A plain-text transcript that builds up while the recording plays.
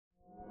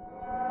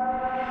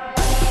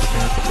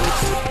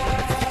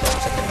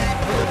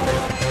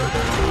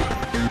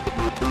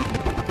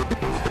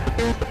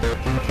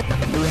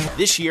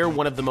This year,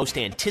 one of the most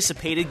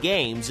anticipated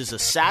games is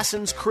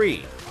Assassin's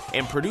Creed,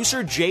 and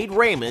producer Jade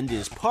Raymond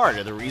is part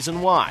of the reason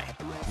why.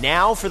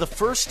 Now, for the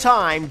first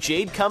time,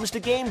 Jade comes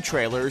to Game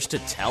Trailers to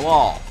tell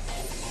all.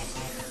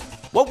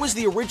 What was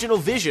the original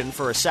vision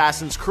for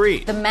Assassin's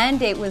Creed? The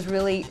mandate was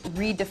really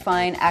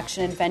redefine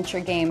action-adventure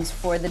games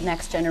for the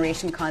next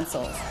generation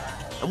consoles.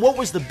 And what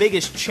was the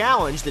biggest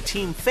challenge the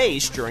team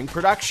faced during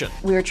production?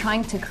 We were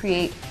trying to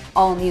create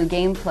all new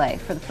gameplay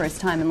for the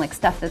first time and like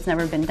stuff that's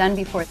never been done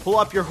before. Pull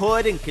up your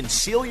hood and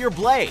conceal your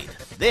blade.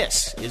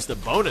 This is the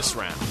bonus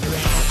round.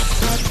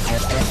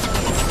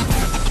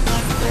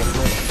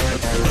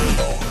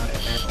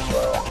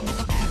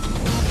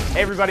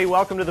 Hey everybody,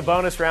 welcome to the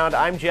bonus round.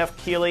 I'm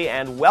Jeff Keighley,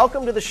 and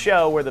welcome to the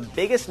show where the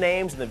biggest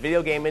names in the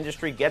video game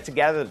industry get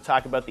together to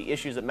talk about the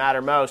issues that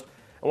matter most.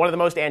 And one of the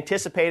most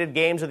anticipated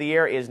games of the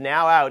year is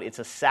now out. It's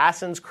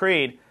Assassin's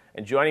Creed.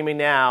 And joining me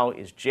now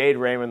is Jade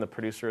Raymond, the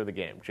producer of the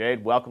game.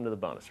 Jade, welcome to the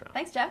bonus round.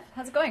 Thanks, Jeff.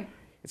 How's it going?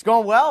 It's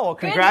going well. Well,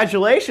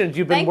 congratulations.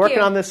 You've been Thank working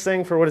you. on this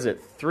thing for,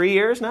 3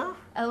 years now?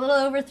 A little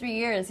over 3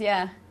 years,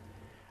 yeah.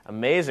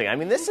 Amazing. I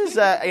mean, this is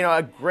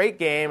a great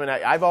game, and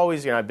I've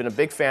always I've been a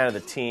big fan of the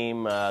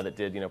team that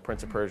did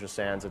Prince of Persia: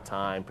 Sands of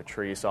Time,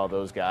 Patrice, all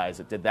those guys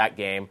that did that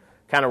game.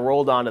 Kind of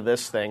rolled onto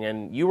this thing,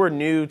 and you were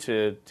new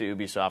to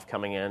Ubisoft,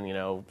 coming in,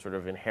 sort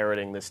of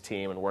inheriting this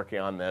team and working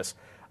on this.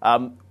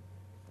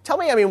 Tell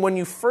me, when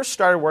you first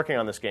started working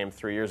on this game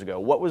 3 years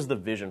ago, what was the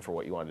vision for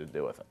what you wanted to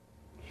do with it?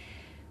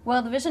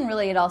 Well, the vision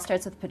really, it all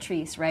starts with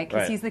Patrice, right?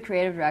 Because he's the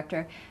creative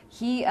director.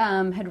 He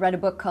had read a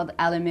book called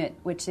Alamut,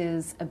 which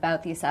is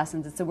about the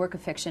Assassins. It's a work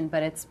of fiction,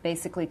 but it's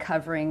basically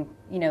covering,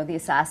 the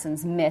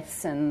Assassins'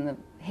 myths and the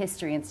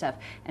history and stuff.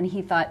 And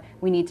he thought,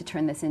 we need to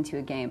turn this into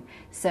a game.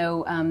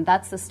 So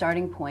that's the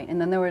starting point.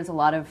 And then there was a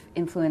lot of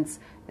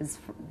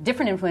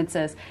different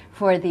influences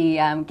for the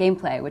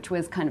gameplay, which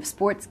was kind of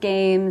sports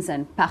games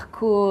and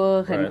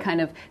parkour and kind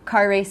of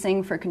car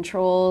racing for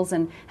controls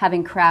and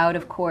having crowd,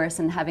 of course,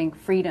 and having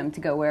freedom to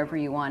go wherever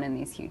you want in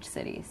these huge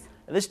cities.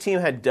 And this team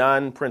had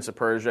done Prince of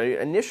Persia.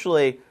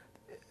 Initially,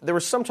 there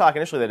was some talk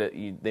that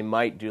they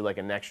might do like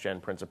a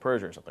next-gen Prince of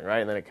Persia or something, right?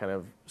 And then it kind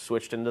of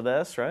switched into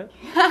this, right?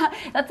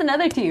 That's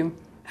another team.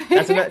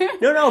 But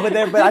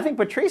I think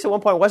Patrice at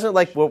one point wasn't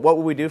like, what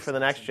would we do for the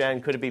next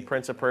gen? Could it be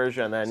Prince of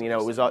Persia? And then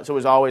it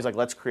was always like,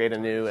 let's create a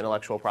new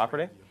intellectual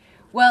property.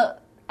 Well,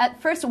 at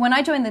first, when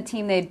I joined the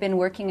team, they'd been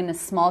working in a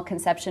small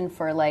conception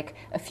for like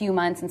a few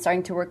months and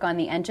starting to work on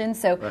the engine.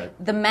 So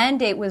the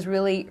mandate was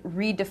really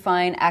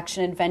redefine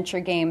action-adventure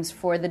games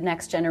for the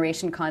next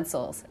generation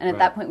consoles. And at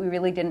that point, we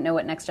really didn't know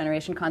what next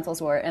generation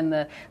consoles were, and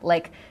the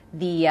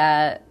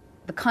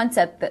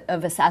concept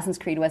of Assassin's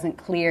Creed wasn't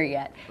clear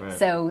yet.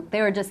 So they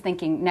were just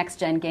thinking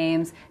next-gen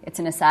games, it's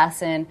an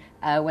assassin,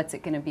 what's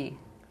it going to be?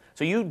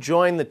 So you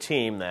joined the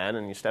team then,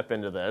 and you step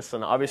into this,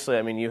 and obviously,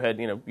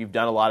 you've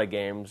done a lot of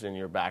games in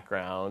your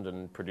background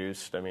and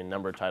produced, a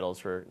number of titles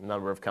for a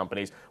number of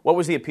companies. What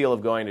was the appeal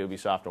of going to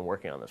Ubisoft and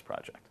working on this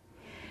project?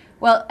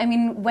 Well,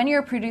 when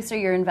you're a producer,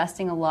 you're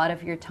investing a lot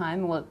of your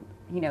time. Well,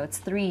 it's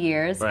 3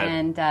 years,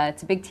 and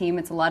it's a big team.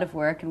 It's a lot of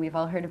work, and we've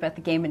all heard about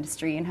the game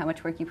industry and how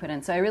much work you put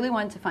in. So I really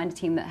wanted to find a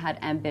team that had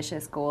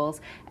ambitious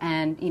goals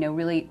and,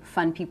 really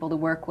fun people to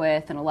work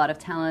with and a lot of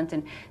talent.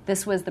 And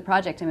this was the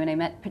project. I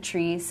met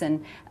Patrice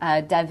and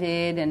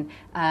David and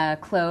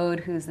Claude,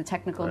 who's the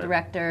technical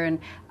director, and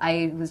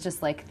I was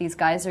just like, these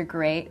guys are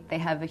great. They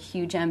have a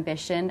huge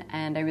ambition,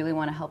 and I really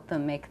want to help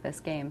them make this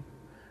game.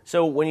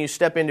 So when you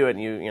step into it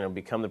and you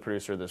become the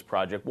producer of this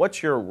project,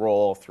 what's your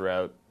role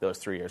throughout those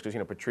 3 years?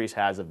 Because Patrice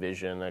has a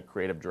vision, a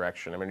creative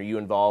direction. Are you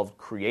involved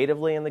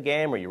creatively in the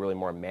game, or are you really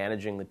more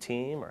managing the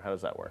team, or how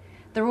does that work?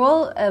 The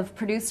role of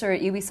producer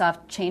at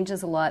Ubisoft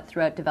changes a lot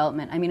throughout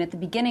development. At the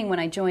beginning when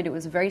I joined, it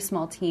was a very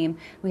small team.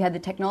 We had the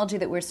technology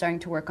that we're starting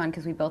to work on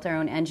because we built our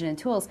own engine and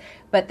tools,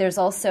 but there's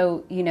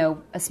also,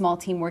 a small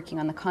team working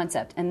on the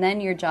concept. And then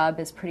your job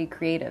is pretty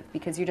creative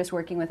because you're just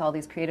working with all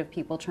these creative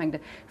people trying to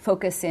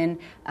focus in,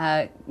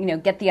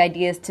 get the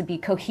ideas to be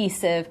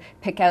cohesive,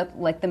 pick out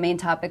like the main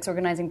topics,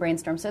 organizing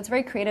brainstorms. So it's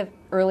very creative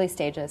early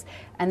stages.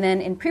 And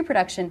then in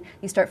pre-production,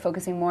 you start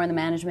focusing more on the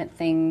management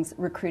things,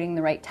 recruiting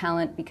the right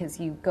talent, because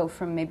you go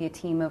from maybe a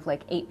team of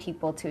like 8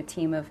 people to a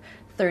team of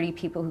 30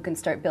 people who can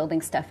start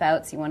building stuff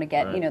out. So you want to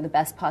get the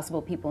best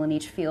possible people in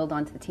each field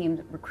onto the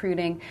team,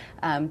 recruiting,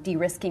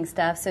 de-risking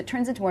stuff. So it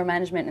turns into more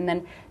management. And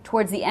then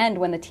towards the end,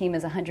 when the team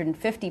is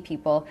 150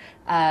 people,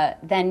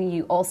 then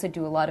you also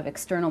do a lot of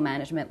external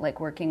management,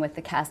 like working with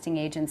the casting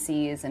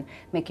agencies and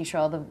making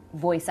sure all the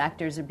voice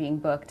actors are being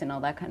booked and all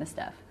that kind of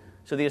stuff.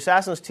 So the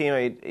Assassins team,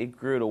 it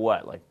grew to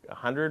what, like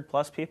 100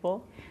 plus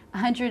people?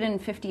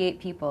 158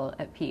 people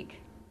at peak.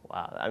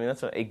 Wow.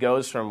 It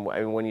goes from,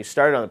 when you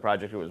started on the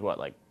project, it was what,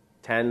 like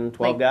 10,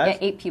 12 guys?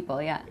 Yeah, 8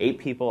 people, yeah. 8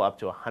 people up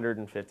to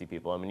 150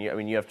 people.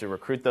 You have to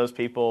recruit those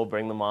people,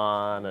 bring them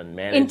on, and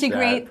manage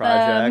that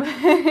project.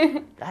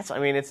 Them.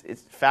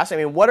 It's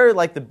fascinating. What are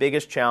like the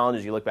biggest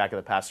challenges you look back at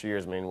the past few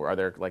years? Are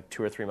there like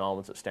 2 or 3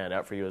 moments that stand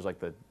out for you as like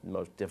the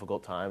most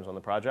difficult times on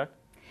the project?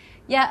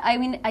 Yeah, I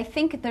mean, I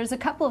think there's a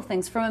couple of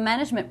things. From a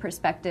management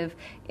perspective,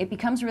 it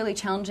becomes really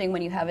challenging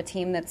when you have a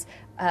team that's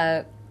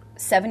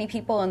 70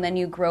 people and then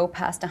you grow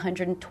past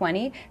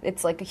 120.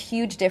 It's like a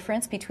huge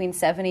difference between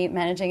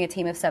managing a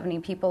team of 70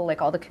 people,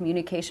 like all the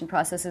communication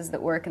processes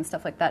that work and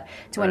stuff like that,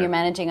 to when you're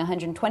managing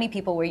 120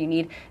 people where you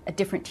need a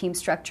different team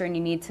structure and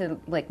you need to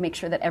like make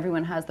sure that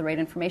everyone has the right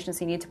information.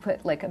 So you need to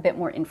put like a bit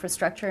more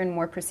infrastructure and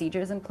more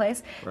procedures in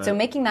place. So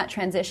making that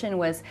transition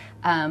was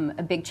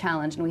a big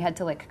challenge, and we had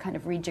to like kind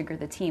of rejigger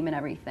the team and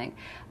everything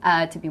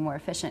to be more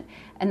efficient.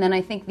 And then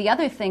I think the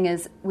other thing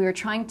is we were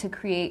trying to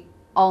create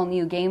all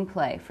new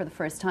gameplay for the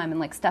first time, and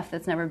like stuff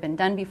that's never been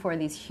done before,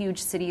 these huge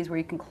cities where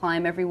you can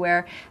climb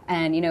everywhere,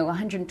 and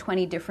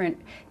 120 different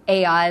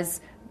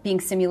AIs being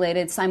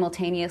simulated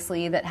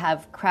simultaneously that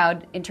have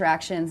crowd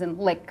interactions and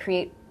like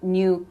create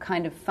new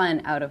kind of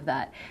fun out of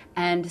that.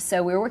 And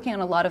so we were working on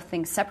a lot of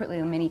things separately.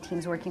 Many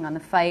teams working on the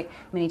fight,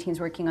 many teams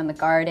working on the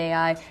guard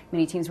AI,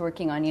 many teams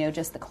working on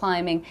just the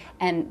climbing,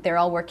 and they're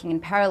all working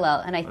in parallel.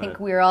 And I think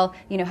we were all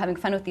having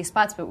fun with these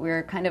spots, but we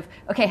were kind of,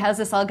 okay, how's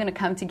this all going to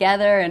come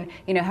together, and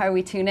how do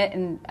we tune it?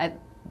 And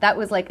that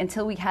was like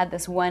until we had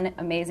this one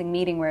amazing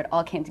meeting where it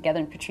all came together,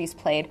 and Patrice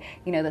played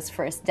this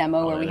first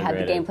demo where we had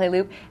the gameplay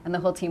loop, and the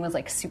whole team was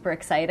like super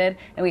excited,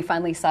 and we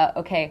finally saw,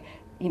 okay,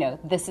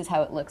 this is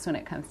how it looks when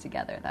it comes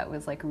together. That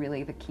was like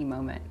really the key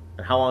moment.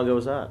 And how long ago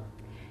was that?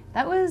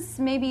 That was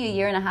maybe a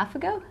year and a half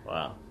ago.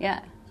 Wow.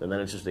 Yeah. So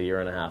then it's just a year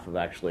and a half of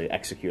actually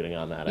executing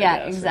on that, yeah, I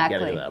guess. Exactly.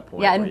 And getting to that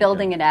point. Yeah, and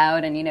building it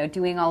out and,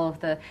 doing all of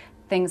the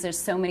things. There's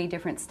so many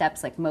different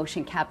steps, like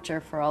motion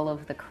capture for all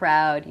of the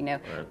crowd,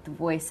 the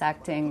voice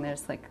acting.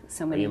 There's like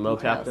so many details.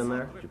 Are you mocapped in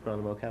there? Did you put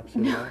on the mocaps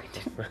in No, there? I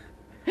didn't.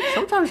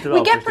 Sometimes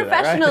we get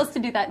professionals to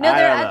do that. No,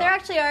 there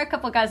actually are a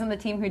couple of guys on the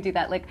team who do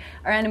that. Like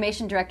our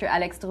animation director,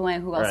 Alex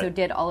Drouin, who also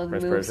did all of the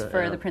moves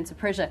for the Prince of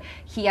Persia.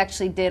 He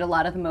actually did a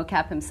lot of the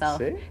mocap himself.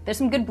 See? There's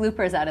some good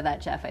bloopers out of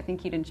that, Jeff. I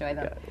think you'd enjoy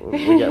them.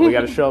 Yeah, we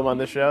got to show them on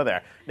the show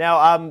there.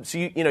 Now, so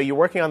you're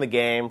working on the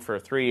game for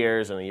 3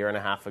 years, and a year and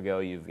a half ago,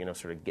 you've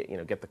sort of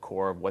get the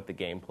core of what the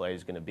gameplay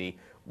is going to be.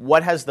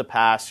 What has the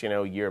past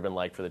year been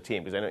like for the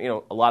team? Because I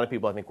know a lot of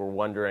people I think were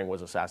wondering,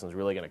 was Assassins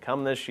really going to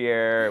come this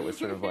year? It was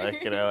sort of like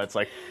it's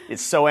like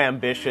it's so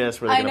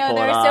ambitious. Were they going to pull it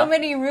off? I know there are so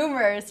many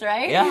rumors,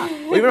 right? Yeah.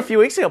 Well, even a few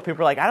weeks ago, people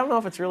were like, I don't know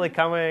if it's really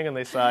coming, and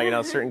they saw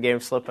certain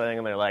games slipping,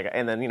 and they're like,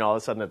 and then all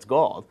of a sudden it's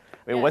gold.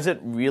 I mean, was it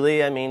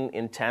really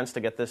intense to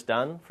get this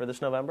done for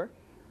this November?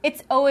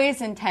 It's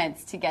always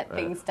intense to get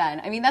things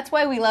done. I mean, that's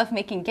why we love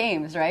making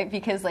games, right?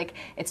 Because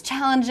it's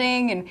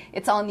challenging and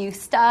it's all new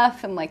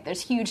stuff, and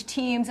there's huge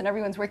teams and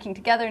everyone's working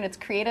together and it's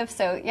creative.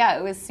 So yeah,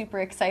 it was super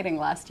exciting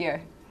last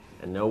year.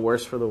 And no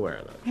worse for the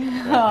wear, though.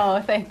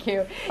 Oh, thank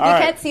you.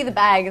 Can't see the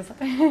bags.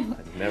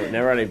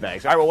 never any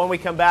bags. All right, well, when we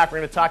come back, we're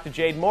going to talk to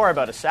Jade more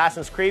about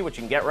Assassin's Creed, which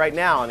you can get right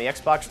now on the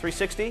Xbox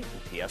 360 and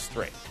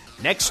PS3.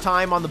 Next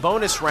time on the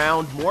bonus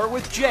round, more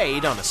with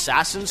Jade on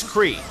Assassin's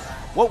Creed.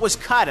 What was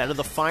cut out of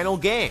the final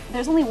game?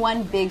 There's only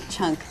one big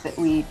chunk that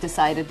we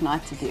decided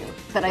not to do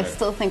that I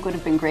still think would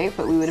have been great,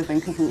 but we would have been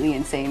completely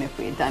insane if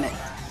we had done it.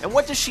 And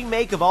what does she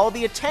make of all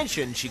the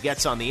attention she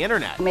gets on the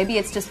internet? Maybe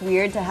it's just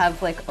weird to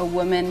have a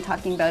woman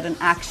talking about an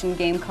action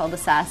game called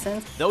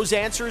Assassins. Those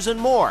answers and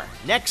more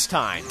next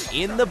time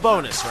in the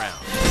bonus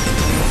round.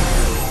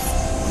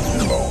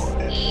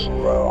 Bonus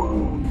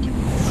round.